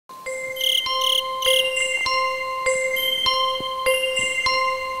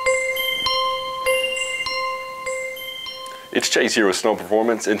It's Chase here with Snow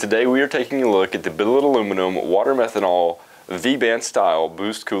Performance, and today we are taking a look at the billet aluminum water methanol V-band style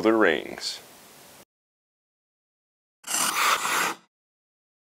boost cooler rings.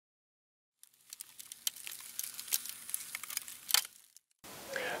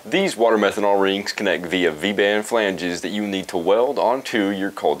 These water methanol rings connect via V-band flanges that you need to weld onto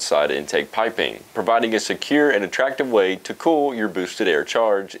your cold side intake piping, providing a secure and attractive way to cool your boosted air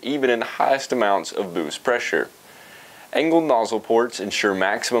charge even in highest amounts of boost pressure. Angled nozzle ports ensure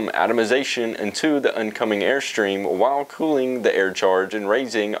maximum atomization into the oncoming airstream while cooling the air charge and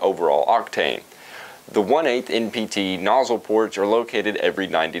raising overall octane. The 1/8 NPT nozzle ports are located every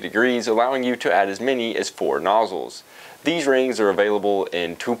 90 degrees, allowing you to add as many as 4 nozzles. These rings are available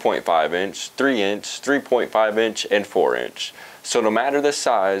in 2.5 inch, 3 inch, 3.5 inch, and 4 inch. So no matter the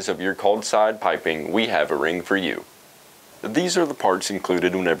size of your cold side piping, we have a ring for you. These are the parts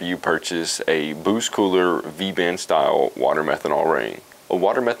included whenever you purchase a boost cooler V-band style water methanol ring. A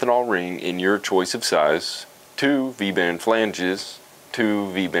water methanol ring in your choice of size, 2 V-band flanges, 2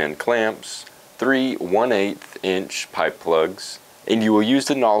 V-band clamps, 3 1/8 inch pipe plugs, and you will use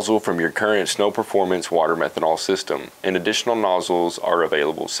the nozzle from your current Snow Performance water methanol system, and additional nozzles are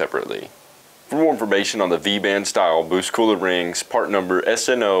available separately. For more information on the V-band style boost cooler rings, part number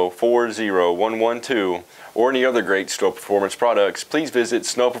SNO40112, or any other great Snow Performance products, please visit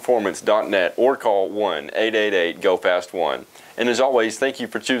snowperformance.net or call 1-888-GO-FAST-1. And as always, thank you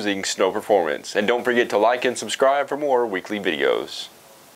for choosing Snow Performance. And don't forget to like and subscribe for more weekly videos.